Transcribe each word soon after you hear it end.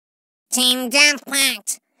Team Death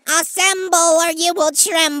Pact, assemble or you will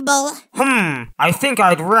tremble. I think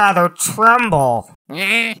I'd rather tremble.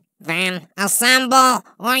 Then assemble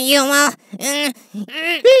or you will... Be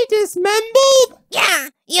dismembered? Yeah,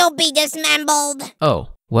 you'll be dismembered. Oh,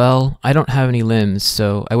 well, I don't have any limbs,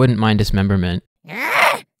 so I wouldn't mind dismemberment.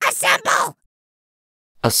 Assemble!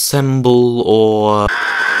 Assemble or...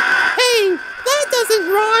 Hey, that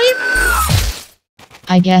doesn't rhyme!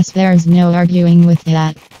 I guess there's no arguing with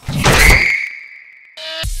that.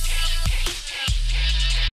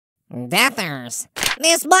 Deathers,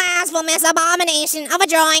 this blasphemous abomination of a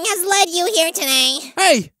drawing has led you here today.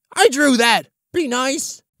 Hey, I drew that. Be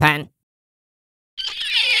nice. Pen.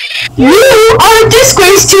 You are a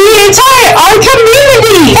disgrace to the entire art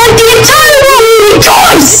community and the entire world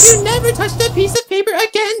rejoice! You never touch that piece of paper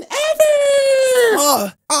again,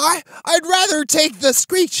 ever! I'd rather take the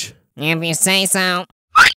screech. If you say so.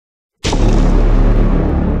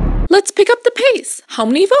 Let's pick up the pace. How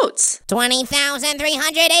many votes?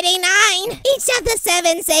 20,389. Each of the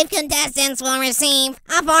 7 safe contestants will receive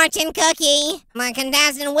a fortune cookie. The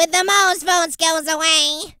contestant with the most votes goes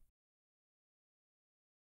away.